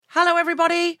Hello,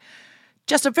 everybody.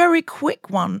 Just a very quick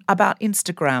one about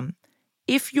Instagram.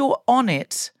 If you're on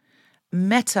it,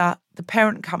 Meta, the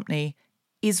parent company,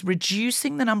 is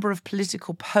reducing the number of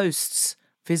political posts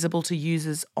visible to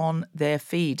users on their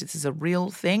feed. This is a real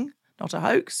thing, not a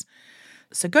hoax.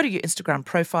 So go to your Instagram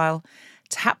profile,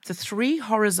 tap the 3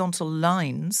 horizontal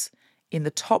lines in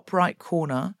the top right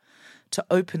corner to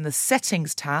open the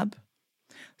Settings tab,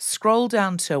 scroll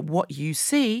down to What You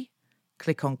See,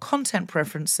 click on Content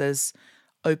Preferences,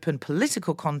 open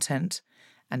Political Content,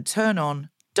 and turn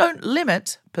on Don't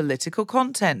Limit Political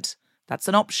Content. That's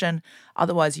an option.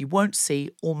 Otherwise, you won't see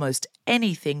almost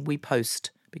anything we post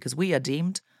because we are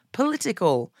deemed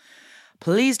political.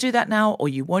 Please do that now, or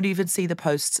you won't even see the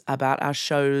posts about our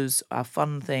shows, our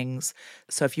fun things.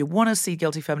 So if you want to see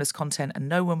Guilty Feminist content and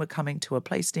know when we're coming to a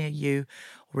place near you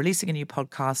or releasing a new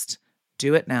podcast,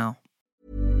 do it now.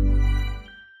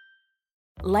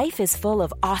 Life is full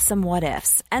of awesome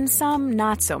what-ifs, and some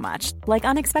not so much, like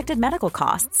unexpected medical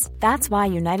costs. That's why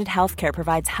United Healthcare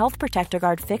provides Health Protector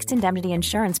Guard fixed indemnity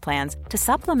insurance plans to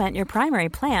supplement your primary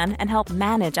plan and help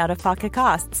manage out-of-pocket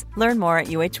costs. Learn more at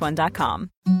UH1.com.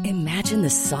 Imagine the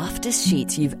softest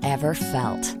sheets you've ever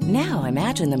felt. Now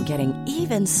imagine them getting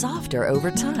even softer over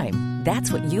time.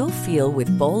 That's what you'll feel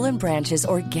with Boll & Branch's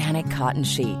organic cotton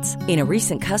sheets. In a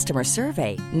recent customer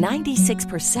survey,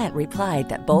 96% replied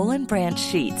that Boll & Branch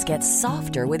sheets get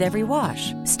softer with every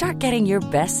wash. Start getting your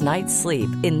best night's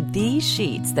sleep in these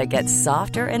sheets that get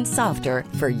softer and softer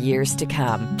for years to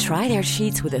come. Try their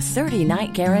sheets with a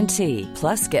 30-night guarantee.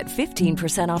 Plus, get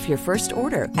 15% off your first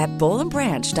order at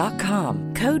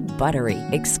bollandbranch.com. Code BUTTERY.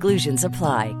 Exclusions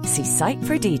apply. See site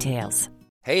for details.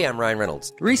 Hey, I'm Ryan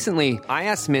Reynolds. Recently, I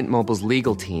asked Mint Mobile's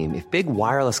legal team if big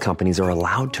wireless companies are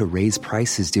allowed to raise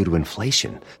prices due to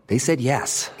inflation. They said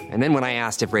yes. And then when I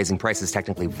asked if raising prices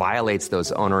technically violates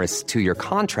those onerous 2-year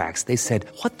contracts, they said,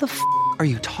 "What the f*** are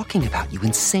you talking about, you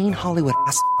insane Hollywood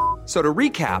ass?" So to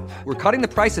recap, we're cutting the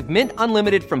price of Mint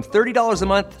Unlimited from $30 a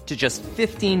month to just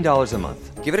 $15 a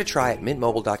month. Give it a try at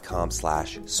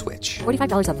mintmobile.com/switch.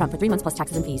 $45 up front for 3 months plus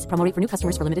taxes and fees. Promo rate for new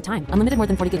customers for limited time. Unlimited more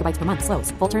than 40 gigabytes per month. Slows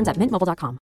full terms at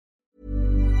mintmobile.com.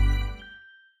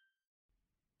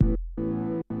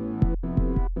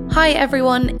 Hi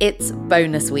everyone, it's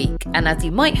bonus week, and as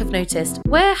you might have noticed,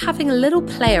 we're having a little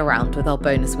play around with our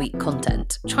bonus week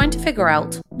content, trying to figure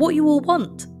out what you all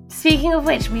want. Speaking of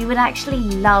which, we would actually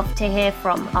love to hear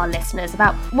from our listeners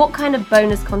about what kind of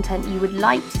bonus content you would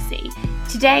like to see.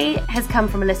 Today has come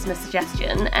from a listener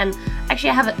suggestion, and actually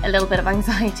I have a little bit of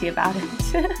anxiety about it.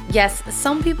 Yes,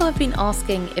 some people have been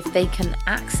asking if they can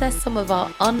access some of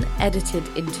our unedited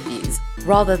interviews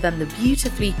rather than the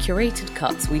beautifully curated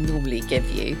cuts we normally give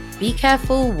you. Be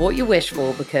careful what you wish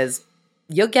for, because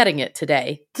you're getting it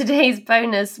today. Today's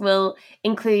bonus will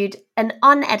include an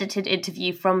unedited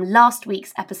interview from last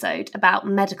week's episode about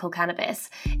medical cannabis.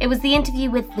 It was the interview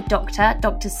with the doctor,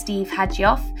 Dr. Steve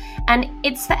Hadjioff, and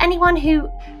it's for anyone who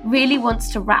really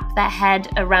wants to wrap their head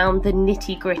around the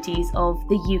nitty-gritties of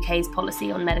the UK's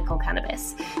policy on medical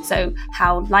cannabis. So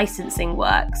how licensing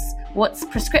works, what's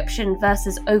prescription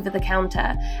versus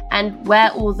over-the-counter, and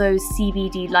where all those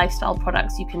CBD lifestyle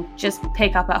products you can just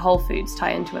pick up at Whole Foods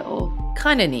tie into it all.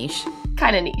 Kinda niche.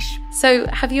 Kinda niche. So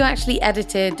have you actually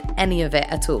edited any of it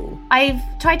at all? I've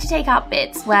tried to take out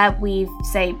bits where we've,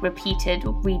 say, repeated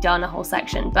or redone a whole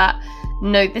section, but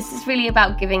no, this is really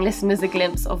about giving listeners a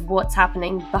glimpse of what's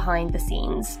happening behind the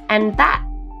scenes. And that,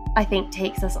 I think,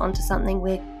 takes us onto something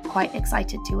we're quite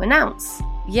excited to announce.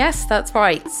 Yes, that's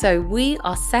right. So we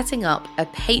are setting up a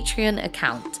Patreon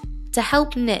account to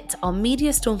help knit our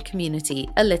MediaStorm community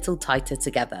a little tighter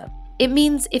together. It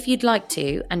means if you'd like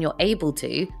to, and you're able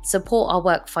to, support our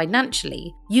work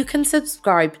financially, you can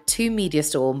subscribe to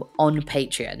MediaStorm on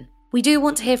Patreon. We do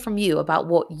want to hear from you about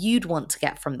what you'd want to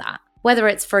get from that. Whether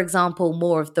it's, for example,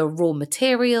 more of the raw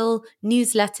material,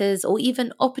 newsletters, or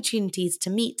even opportunities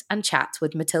to meet and chat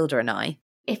with Matilda and I.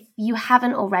 If you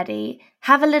haven't already,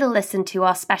 have a little listen to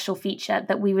our special feature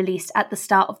that we released at the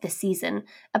start of this season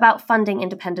about funding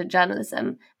independent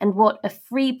journalism and what a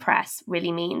free press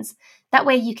really means. That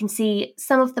way you can see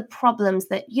some of the problems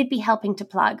that you'd be helping to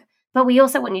plug. But we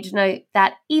also want you to know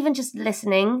that even just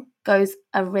listening goes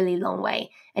a really long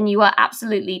way, and you are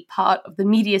absolutely part of the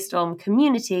MediaStorm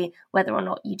community, whether or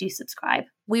not you do subscribe.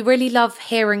 We really love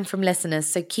hearing from listeners,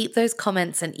 so keep those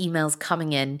comments and emails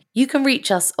coming in. You can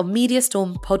reach us on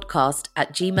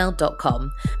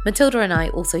mediastormpodcast@gmail.com. Matilda and I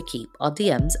also keep our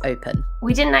DMs open.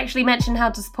 We didn't actually mention how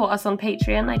to support us on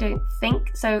Patreon, I don't think.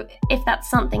 So if that's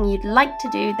something you'd like to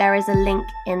do, there is a link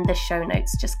in the show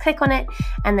notes. Just click on it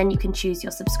and then you can choose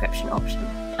your subscription option.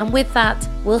 And with that,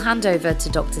 we'll hand over to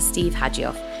Dr. Steve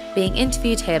Hadjioff. being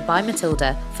interviewed here by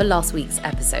Matilda for last week's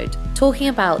episode, talking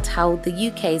about how the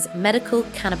UK's medical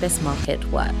cannabis market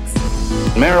works.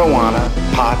 Marijuana,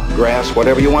 pot, grass,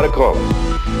 whatever you want to call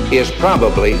it, is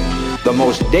probably the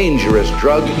most dangerous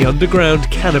drug. The underground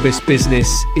cannabis business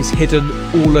is hidden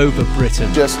all over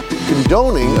Britain. Just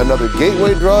condoning another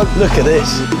gateway drug. Look at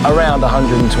this, around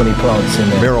 120 plants in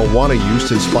there. Marijuana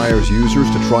use inspires users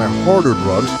to try harder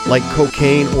drugs like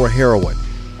cocaine or heroin.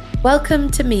 Welcome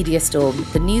to Media Storm,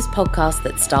 the news podcast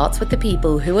that starts with the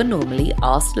people who are normally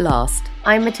asked last.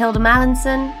 I'm Matilda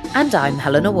Mallinson. And I'm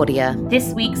Helena Wadia.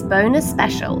 This week's bonus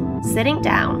special, sitting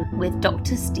down with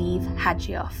Dr. Steve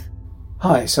Hajioff.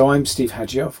 Hi, so I'm Steve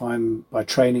Hajioff. I'm by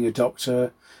training a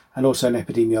doctor and also an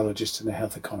epidemiologist and a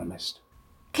health economist.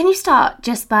 Can you start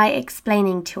just by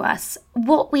explaining to us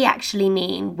what we actually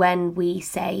mean when we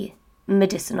say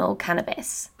medicinal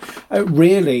cannabis?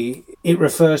 Really, it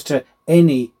refers to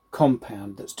any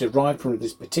compound that's derived from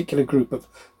this particular group of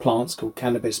plants called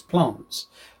cannabis plants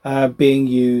being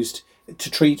used to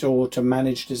treat or to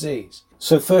manage disease.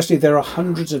 So firstly, there are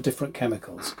hundreds of different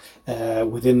chemicals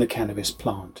within the cannabis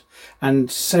plant,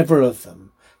 and several of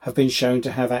them have been shown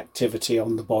to have activity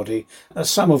on the body,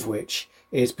 some of which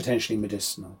is potentially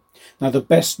medicinal. Now, the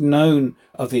best known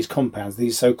of these compounds,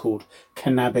 these so-called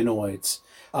cannabinoids,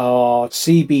 are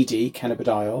CBD,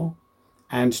 cannabidiol,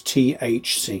 and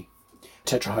THC,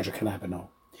 tetrahydrocannabinol.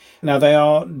 Now, they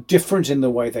are different in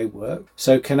the way they work.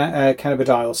 So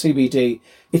cannabidiol, CBD,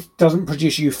 it doesn't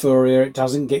produce euphoria, it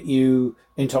doesn't get you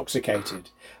intoxicated,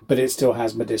 but it still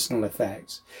has medicinal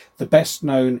effects. The best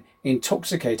known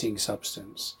intoxicating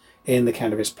substance in the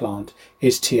cannabis plant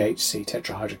is THC,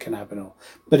 tetrahydrocannabinol,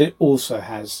 but it also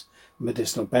has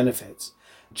medicinal benefits.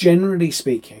 Generally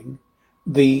speaking,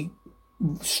 the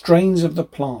strains of the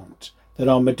plant that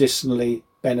are medicinally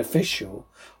beneficial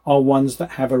are ones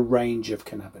that have a range of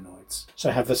cannabinoids,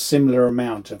 so have a similar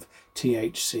amount of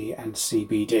THC and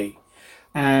CBD.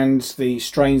 And the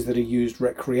strains that are used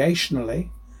recreationally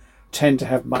tend to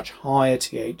have much higher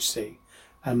THC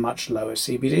and much lower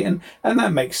CBD. And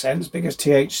that makes sense because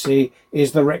THC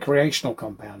is the recreational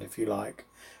compound, if you like.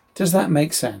 Does that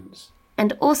make sense?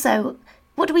 And also,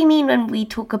 what do we mean when we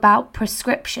talk about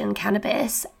prescription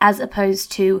cannabis as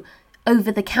opposed to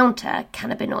over-the-counter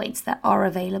cannabinoids that are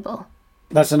available?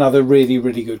 That's another really,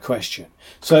 really good question.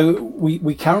 So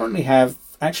we currently have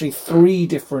actually three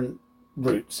different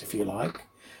routes, if you like,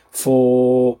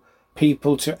 for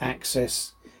people to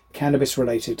access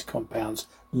cannabis-related compounds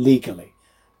legally.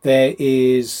 There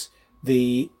is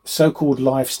the so-called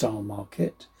lifestyle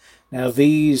market. Now,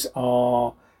 these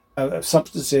are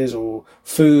substances or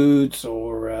foods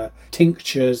or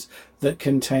tinctures that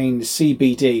contain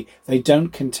CBD. They don't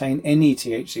contain any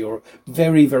THC, or a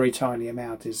very, very tiny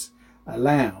amount is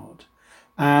allowed,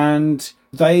 and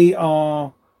they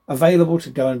are available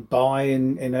to go and buy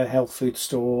in a health food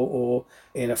store or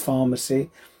in a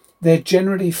pharmacy. They're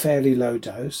generally fairly low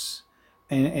dose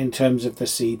in terms of the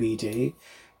CBD,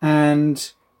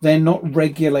 and they're not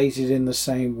regulated in the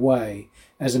same way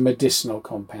as a medicinal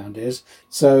compound is.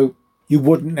 So you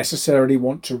wouldn't necessarily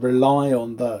want to rely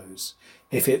on those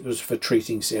if it was for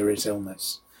treating serious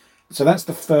illness. So that's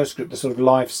the first group, the sort of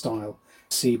lifestyle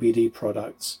CBD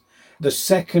products. The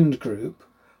second group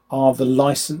are the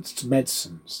licensed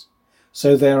medicines.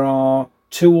 So there are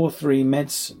 2 or 3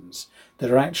 medicines that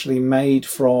are actually made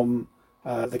from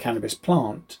the cannabis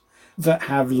plant that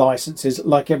have licenses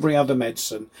like every other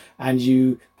medicine, and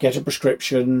you get a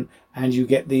prescription and you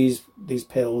get these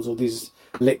pills or these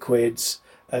liquids,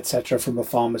 etc., from a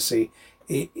pharmacy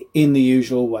in the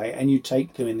usual way, and you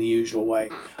take them in the usual way,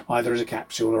 either as a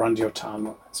capsule or under your tongue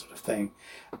or that sort of thing.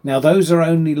 Now, those are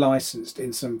only licensed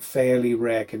in some fairly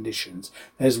rare conditions.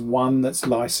 There's one that's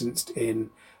licensed in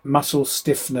muscle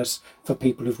stiffness for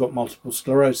people who've got multiple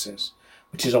sclerosis,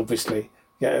 which is obviously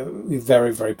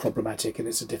very, very problematic, and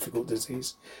it's a difficult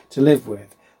disease to live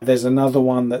with. There's another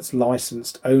one that's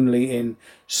licensed only in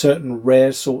certain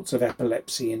rare sorts of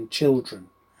epilepsy in children.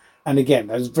 And again,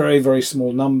 there's very, very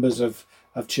small numbers of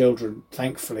children,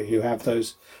 thankfully, who have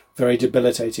those very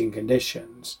debilitating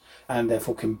conditions and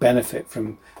therefore can benefit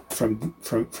from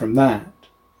that.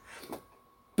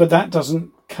 But that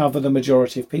doesn't cover the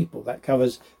majority of people. That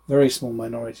covers a very small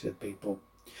minority of people.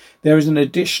 There is an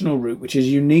additional route which is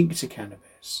unique to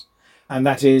cannabis, and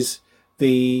that is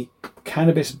the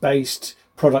cannabis-based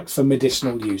products for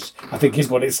medicinal use, I think is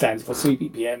what it stands for.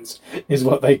 CBPNs is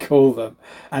what they call them.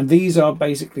 And these are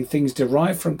basically things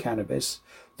derived from cannabis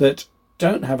that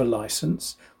don't have a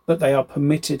license, but they are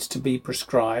permitted to be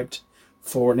prescribed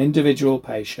for an individual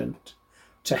patient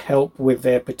to help with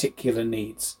their particular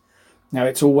needs. Now,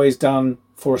 it's always done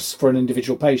for an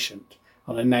individual patient.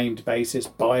 on a named basis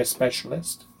by a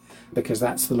specialist, because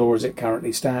that's the law as it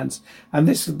currently stands. And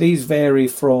these vary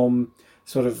from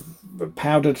sort of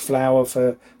powdered flour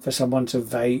for someone to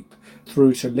vape,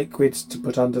 through to liquids to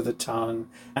put under the tongue,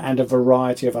 and a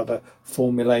variety of other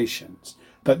formulations.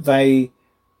 But they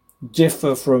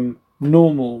differ from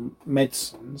normal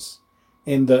medicines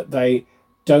in that they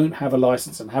don't have a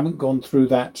license and haven't gone through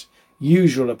that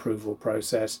usual approval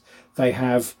process. They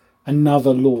have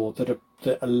another law that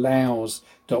allows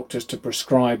doctors to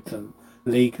prescribe them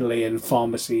legally and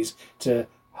pharmacies to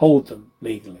hold them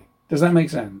legally. Does that make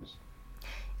sense?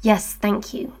 Yes,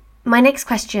 thank you. My next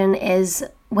question is,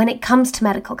 when it comes to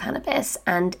medical cannabis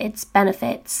and its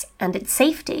benefits and its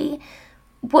safety,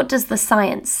 what does the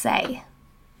science say?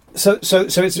 So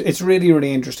it's really,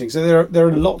 really interesting. So there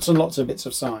are lots and lots of bits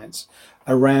of science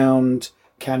around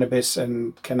cannabis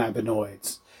and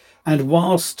cannabinoids. And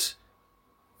whilst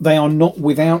they are not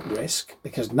without risk,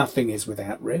 because nothing is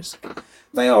without risk,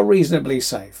 they are reasonably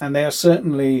safe. And they are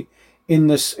certainly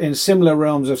in similar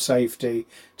realms of safety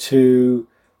to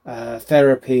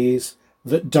therapies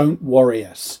that don't worry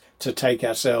us to take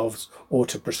ourselves or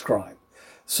to prescribe.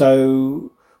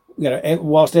 So,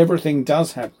 whilst everything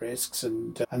does have risks,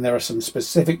 and there are some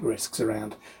specific risks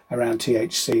around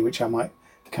THC, which I might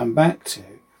come back to,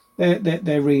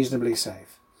 they're reasonably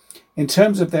safe. In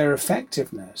terms of their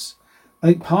effectiveness, I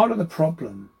think part of the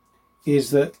problem is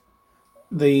that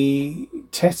the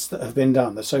tests that have been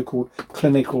done, the so-called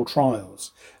clinical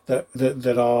trials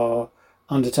that are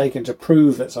undertaken to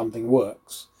prove that something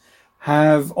works,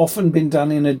 have often been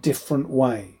done in a different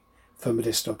way for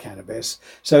medicinal cannabis.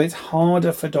 So it's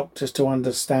harder for doctors to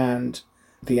understand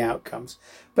the outcomes.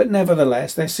 But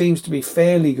nevertheless, there seems to be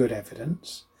fairly good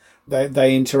evidence.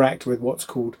 They interact with what's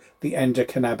called the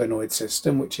endocannabinoid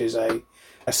system, which is a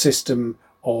system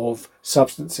of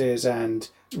substances and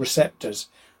receptors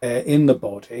in the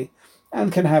body,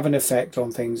 and can have an effect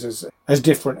on things as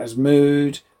different as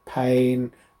mood,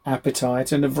 pain,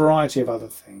 appetite, and a variety of other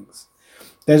things.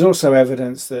 There's also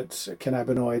evidence that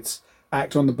cannabinoids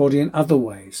act on the body in other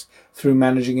ways, through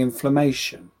managing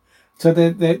inflammation. So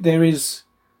there is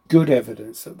good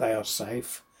evidence that they are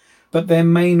safe, but there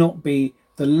may not be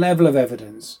the level of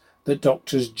evidence that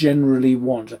doctors generally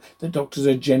want, that doctors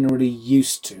are generally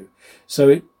used to. So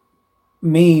it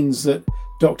means that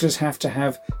doctors have to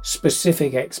have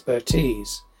specific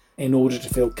expertise in order to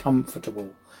feel comfortable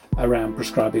around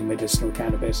prescribing medicinal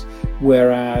cannabis,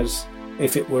 whereas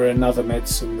if it were another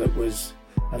medicine that was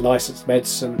a licensed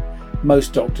medicine,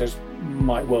 most doctors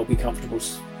might well be comfortable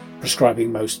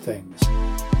prescribing most things.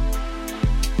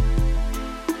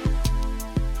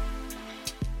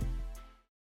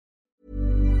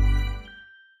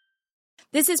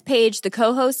 This is Paige, the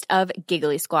co-host of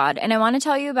Giggly Squad, and I want to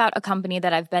tell you about a company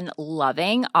that I've been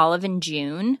loving, Olive &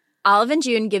 June. Olive &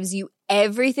 June gives you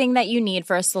everything that you need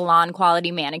for a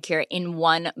salon-quality manicure in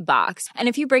one box. And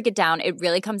if you break it down, it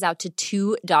really comes out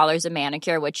to $2 a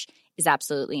manicure, which is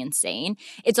absolutely insane.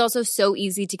 It's also so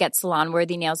easy to get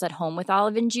salon-worthy nails at home with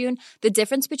Olive & June. The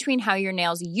difference between how your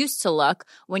nails used to look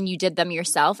when you did them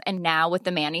yourself and now with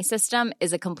the Mani system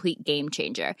is a complete game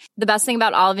changer. The best thing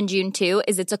about Olive & June, too,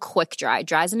 is it's a quick dry.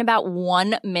 Dries in about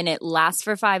 1 minute, lasts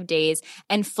for 5 days,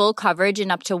 and full coverage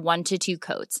in up to 1 to 2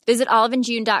 coats. Visit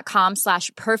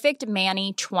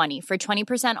oliveandjune.com/perfectmani20 for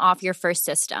 20% off your first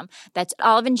system. That's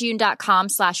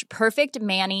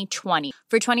oliveandjune.com/perfectmani20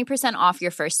 for 20% off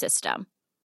your first system.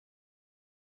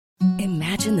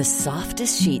 Imagine the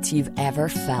softest sheets you've ever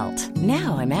felt.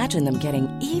 Now imagine them getting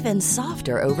even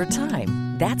softer over time.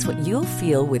 That's what you'll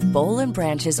feel with Boll &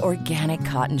 Branch's organic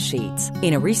cotton sheets.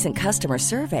 In a recent customer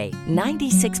survey,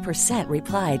 96%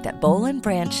 replied that Boll &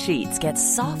 Branch sheets get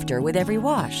softer with every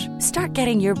wash. Start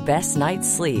getting your best night's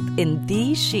sleep in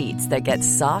these sheets that get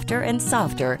softer and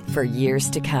softer for years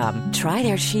to come. Try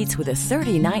their sheets with a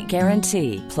 30-night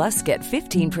guarantee. Plus, get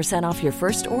 15% off your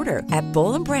first order at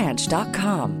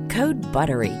bollandbranch.com. Code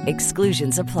BUTTERY.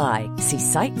 Exclusions apply. See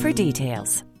site for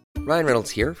details. Ryan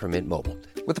Reynolds here from Mint Mobile.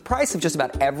 With the price of just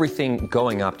about everything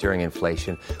going up during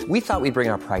inflation, we thought we'd bring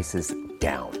our prices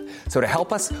down. So to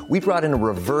help us, we brought in a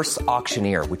reverse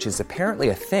auctioneer, which is apparently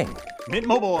a thing. Mint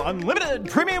Mobile Unlimited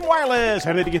Premium Wireless.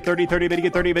 How to get 30, 30, bit to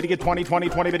get 30, bit to get 20, 20,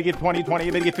 20, bit to get 20, 20,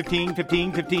 bit to get 15,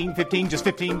 15, 15, 15, just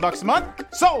 $15 a month?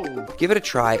 Sold! Give it a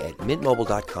try at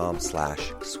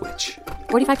mintmobile.com/switch.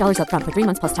 $45 up front for 3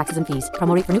 months plus taxes and fees.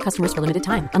 Promo rate for new customers for limited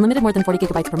time. Unlimited more than 40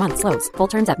 gigabytes per month. Slows full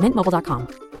terms at mintmobile.com.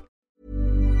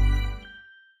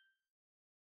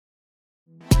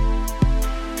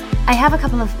 I have a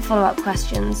couple of follow-up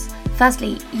questions.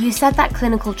 Firstly, you said that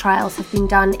clinical trials have been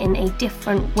done in a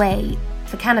different way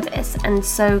for cannabis, and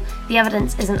so the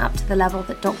evidence isn't up to the level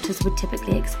that doctors would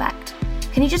typically expect.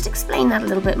 Can you just explain that a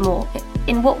little bit more?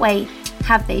 In what way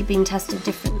have they been tested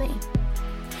differently?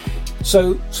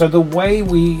 So the way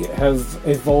we have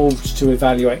evolved to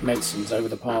evaluate medicines over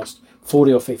the past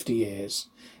 40 or 50 years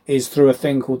is through a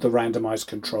thing called the randomized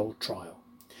controlled trial.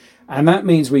 And that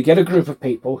means we get a group of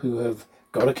people who have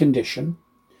got a condition,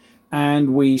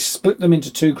 and we split them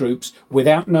into two groups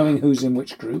without knowing who's in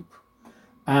which group.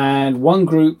 And one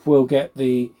group will get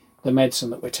the medicine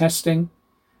that we're testing,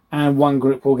 and one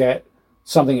group will get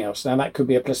something else. Now, that could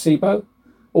be a placebo,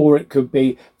 or it could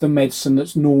be the medicine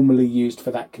that's normally used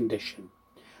for that condition.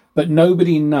 But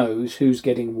nobody knows who's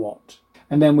getting what.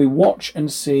 And then we watch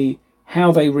and see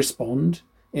how they respond,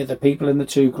 the people in the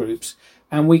two groups,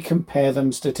 and we compare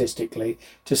them statistically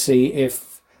to see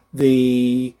if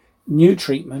the new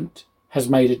treatment has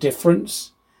made a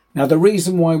difference. Now, the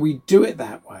reason why we do it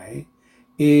that way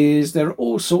is there are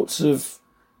all sorts of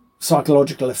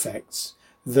psychological effects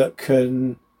that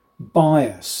can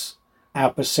bias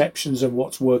our perceptions of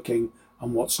what's working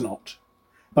and what's not,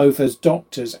 both as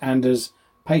doctors and as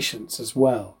patients as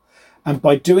well. And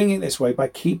by doing it this way, by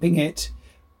keeping it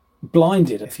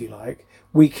blinded, if you like,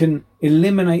 we can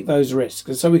eliminate those risks.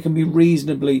 And so we can be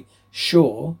reasonably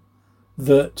sure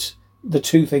that the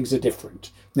two things are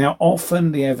different. Now,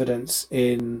 often the evidence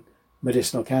in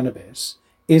medicinal cannabis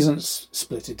isn't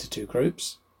split into two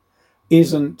groups,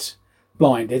 isn't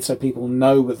blinded, so people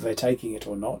know whether they're taking it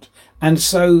or not. And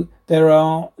so there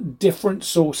are different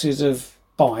sources of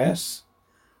bias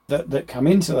that come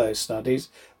into those studies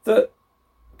that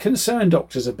concern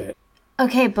doctors a bit.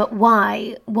 Okay, but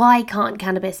why? Why can't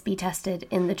cannabis be tested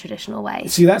in the traditional way?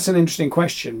 See, that's an interesting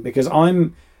question, because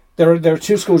there are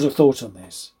two schools of thought on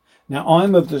this. Now,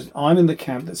 I'm in the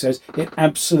camp that says it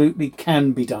absolutely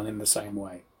can be done in the same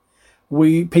way.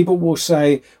 People will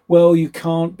say, well, you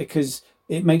can't because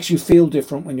it makes you feel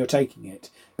different when you're taking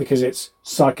it, because it's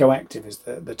psychoactive is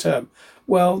the term.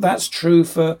 Well, that's true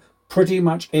for pretty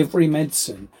much every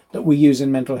medicine that we use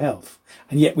in mental health,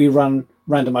 and yet we run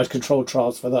randomized controlled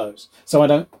trials for those. So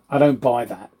I don't buy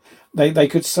that. They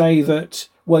could say that,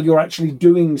 well, you're actually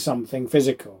doing something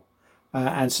physical,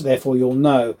 and so therefore you'll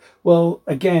know. Well,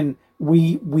 again,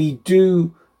 we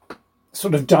do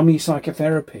sort of dummy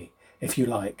psychotherapy, if you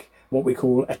like, what we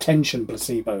call attention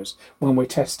placebos, when we're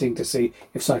testing to see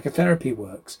if psychotherapy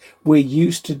works. We're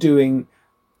used to doing,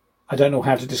 I don't know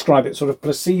how to describe it, sort of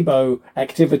placebo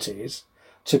activities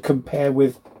to compare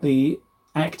with the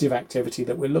active activity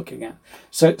that we're looking at.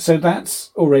 So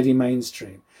that's already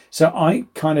mainstream. So I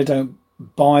kind of don't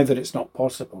buy that it's not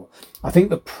possible. I think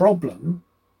the problem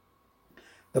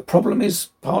is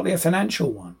partly a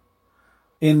financial one,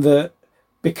 in that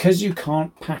because you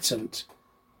can't patent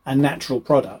a natural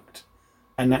product,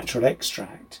 a natural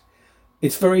extract,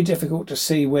 it's very difficult to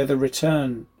see where the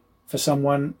return for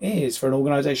someone is, for an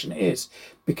organisation is,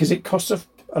 because it costs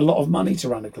a lot of money to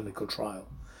run a clinical trial.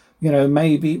 You know,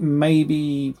 maybe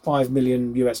 $5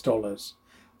 million US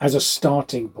as a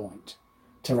starting point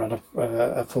to run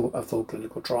a full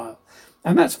clinical trial.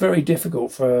 And that's very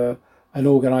difficult for an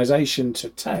organisation to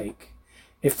take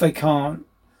if they can't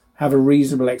have a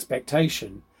reasonable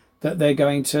expectation that they're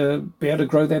going to be able to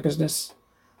grow their business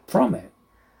from it.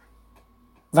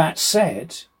 That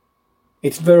said,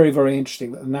 it's very, very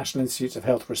interesting that the National Institutes of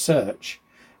Health Research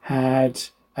had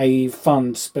a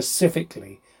fund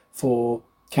specifically for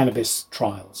cannabis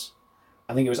trials.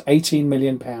 I think it was £18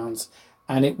 million,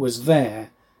 and it was there.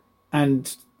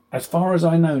 And as far as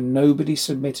I know, nobody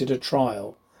submitted a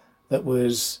trial that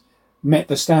met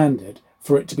the standard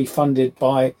for it to be funded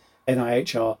by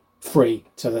NIHR free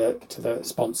to the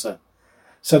sponsor.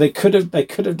 So they could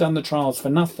have done the trials for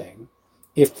nothing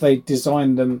if they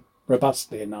designed them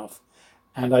robustly enough,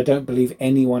 and I don't believe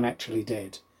anyone actually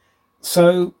did.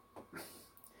 So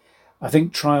I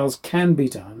think trials can be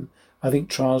done. I think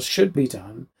trials should be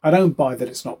done. I don't buy that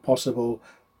it's not possible,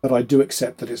 but I do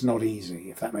accept that it's not easy,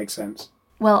 if that makes sense.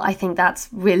 Well, I think that's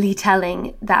really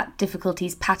telling that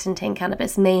difficulties patenting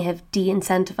cannabis may have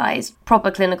de-incentivized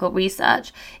proper clinical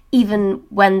research, even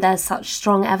when there's such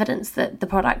strong evidence that the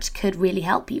product could really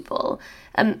help people.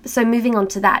 So moving on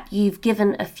to that, you've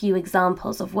given a few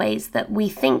examples of ways that we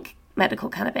think medical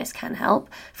cannabis can help.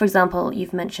 For example,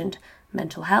 you've mentioned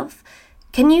mental health.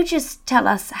 Can you just tell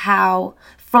us how,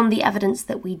 from the evidence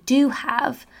that we do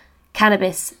have,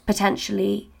 cannabis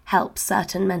potentially helps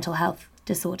certain mental health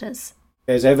disorders?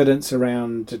 There's evidence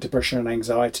around depression and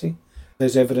anxiety.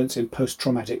 There's evidence in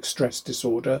post-traumatic stress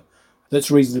disorder that's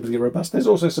reasonably robust. There's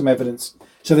also some evidence.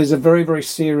 So there's a very, very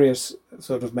serious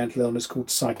sort of mental illness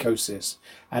called psychosis,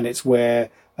 and it's where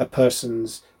a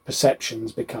person's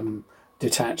perceptions become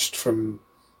detached from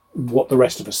what the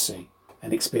rest of us see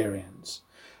and experience.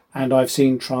 And I've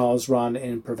seen trials run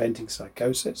in preventing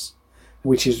psychosis,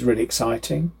 which is really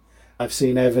exciting. I've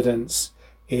seen evidence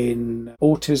in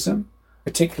autism,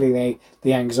 particularly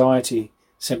the anxiety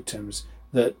symptoms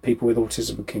that people with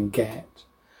autism can get.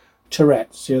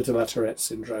 Tourette's, Gilles de la Tourette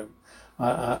syndrome.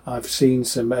 I've seen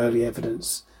some early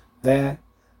evidence there.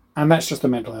 And that's just the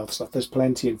mental health stuff. There's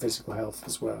plenty in physical health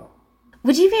as well.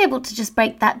 Would you be able to just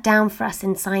break that down for us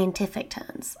in scientific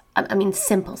terms? I mean,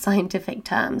 simple scientific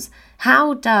terms.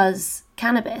 How does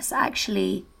cannabis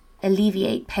actually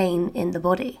alleviate pain in the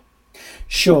body?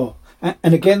 Sure.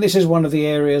 And again, this is one of the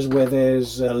areas where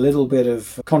there's a little bit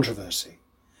of controversy.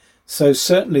 So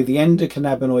certainly the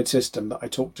endocannabinoid system that I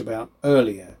talked about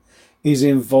earlier is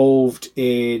involved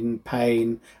in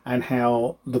pain and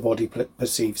how the body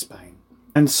perceives pain.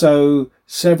 And so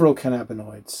several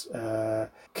cannabinoids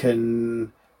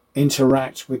can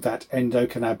interact with that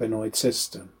endocannabinoid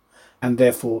system and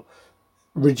therefore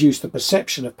reduce the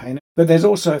perception of pain. But there's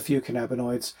also a few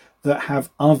cannabinoids that have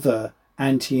other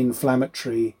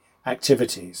anti-inflammatory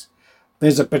activities.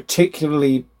 There's a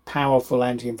particularly powerful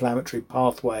anti-inflammatory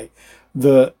pathway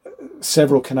that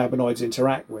several cannabinoids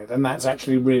interact with, and that's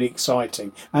actually really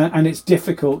exciting. And it's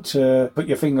difficult to put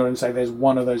your finger and say there's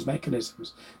one of those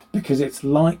mechanisms, because it's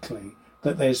likely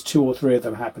that there's 2 or 3 of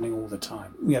them happening all the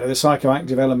time. You know, the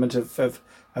psychoactive element of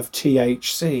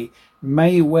THC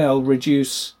may well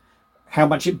reduce how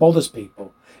much it bothers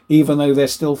people, even though they're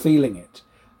still feeling it,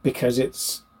 because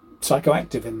it's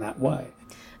psychoactive in that way.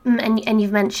 And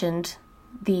you've mentioned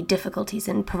the difficulties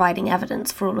in providing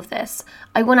evidence for all of this.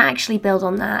 I want to actually build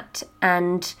on that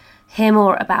and hear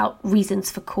more about reasons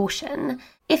for caution.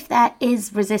 If there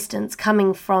is resistance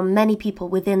coming from many people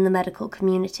within the medical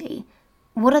community,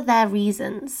 what are their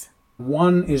reasons?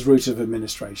 One is route of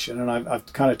administration, and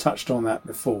I've kind of touched on that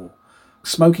before.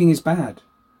 Smoking is bad.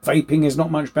 Vaping is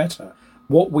not much better.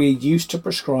 What we're used to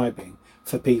prescribing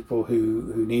for people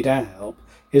who need our help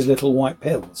is little white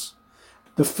pills.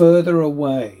 The further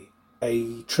away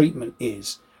a treatment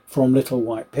is from little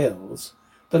white pills,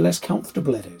 the less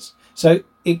comfortable it is. So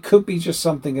it could be just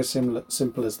something as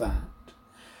simple as that.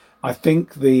 I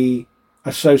think the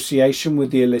association with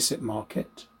the illicit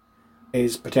market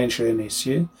is potentially an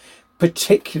issue,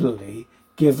 particularly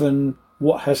given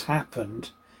what has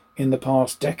happened in the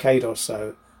past decade or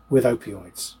so with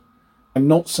opioids. I'm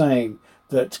not saying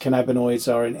that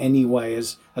cannabinoids are in any way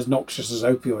as noxious as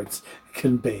opioids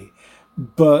can be,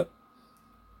 but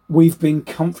we've been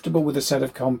comfortable with a set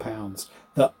of compounds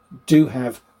that do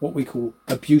have what we call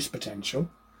abuse potential,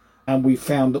 and we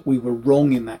found that we were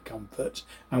wrong in that comfort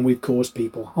and we've caused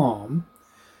people harm.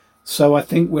 So I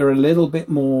think we're a little bit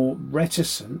more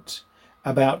reticent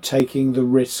about taking the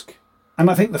risk. And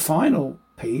I think the final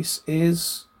piece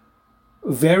is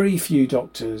very few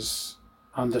doctors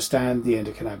understand the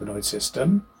endocannabinoid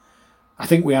system. I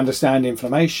think we understand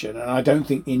inflammation, and I don't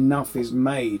think enough is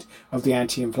made of the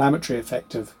anti-inflammatory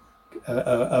effect of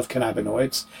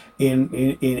cannabinoids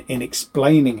in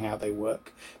explaining how they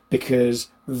work, because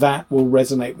that will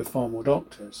resonate with far more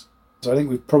doctors. So I think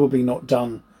we've probably not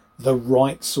done the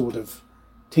right sort of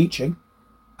teaching.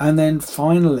 And then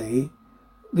finally,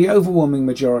 the overwhelming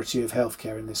majority of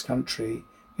healthcare in this country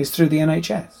is through the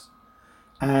NHS.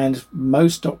 And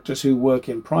most doctors who work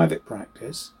in private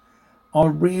practice are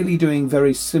really doing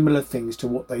very similar things to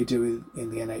what they do in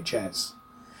the NHS.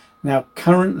 Now,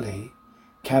 currently,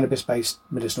 cannabis-based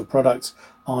medicinal products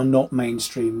are not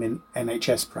mainstream in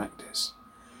NHS practice.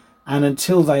 And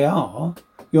until they are,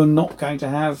 you're not going to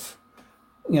have,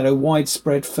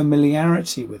 widespread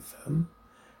familiarity with them.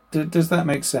 Does that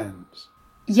make sense?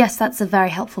 Yes, that's a very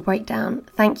helpful breakdown.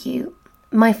 Thank you.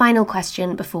 My final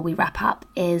question before we wrap up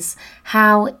is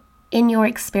how, in your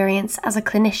experience as a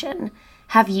clinician,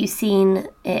 have you seen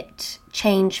it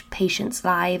change patients'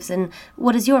 lives, and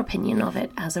what is your opinion of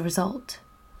it as a result?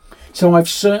 So I've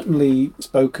certainly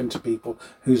spoken to people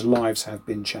whose lives have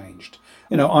been changed.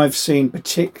 I've seen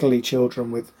particularly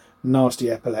children with nasty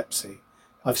epilepsy.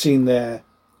 I've seen their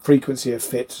frequency of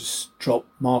fits drop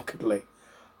markedly.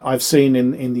 I've seen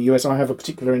in the US, I have a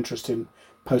particular interest in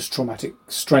post-traumatic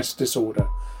stress disorder,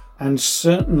 and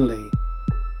certainly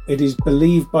it is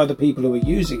believed by the people who are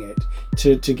using it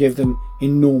to give them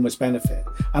enormous benefit.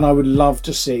 And I would love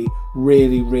to see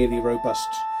really, really robust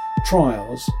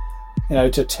trials,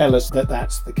 to tell us that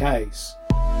that's the case.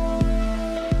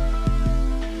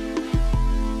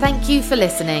 Thank you for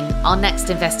listening. Our next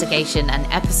investigation and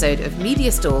episode of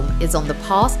Media Storm is on the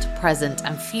past, present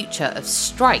and future of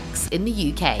strikes in the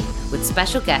UK with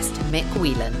special guest Mick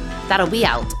Whelan. That'll be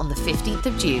out on the 15th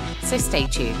of June, so stay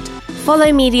tuned.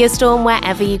 Follow Media Storm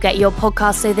wherever you get your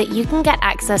podcasts so that you can get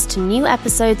access to new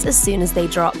episodes as soon as they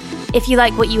drop. If you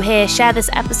like what you hear, share this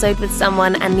episode with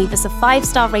someone and leave us a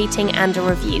 5-star rating and a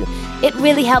review. It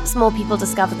really helps more people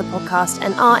discover the podcast,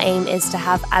 and our aim is to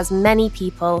have as many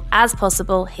people as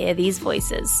possible hear these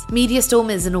voices. Media Storm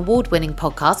is an award-winning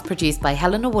podcast produced by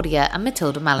Helena Warrior and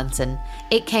Matilda Mallinson.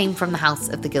 It came from the House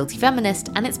of the Guilty Feminist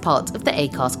and it's part of the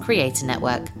Acast Creator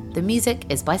Network. The music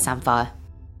is by Samfire.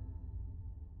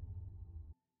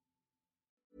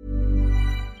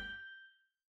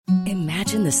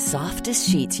 Imagine the softest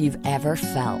sheets you've ever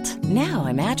felt. Now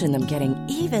imagine them getting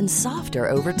even softer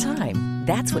over time.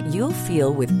 That's what you'll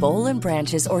feel with Boll &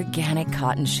 Branch's organic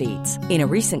cotton sheets. In a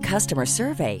recent customer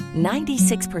survey,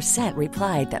 96%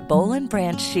 replied that Boll &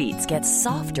 Branch sheets get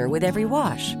softer with every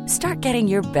wash. Start getting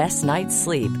your best night's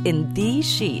sleep in these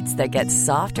sheets that get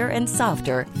softer and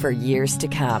softer for years to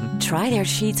come. Try their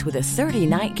sheets with a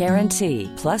 30-night guarantee.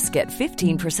 Plus, get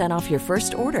 15% off your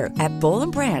first order at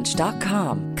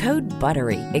bollandbranch.com. Code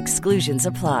BUTTERY. Exclusions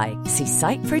apply. See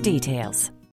site for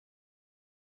details.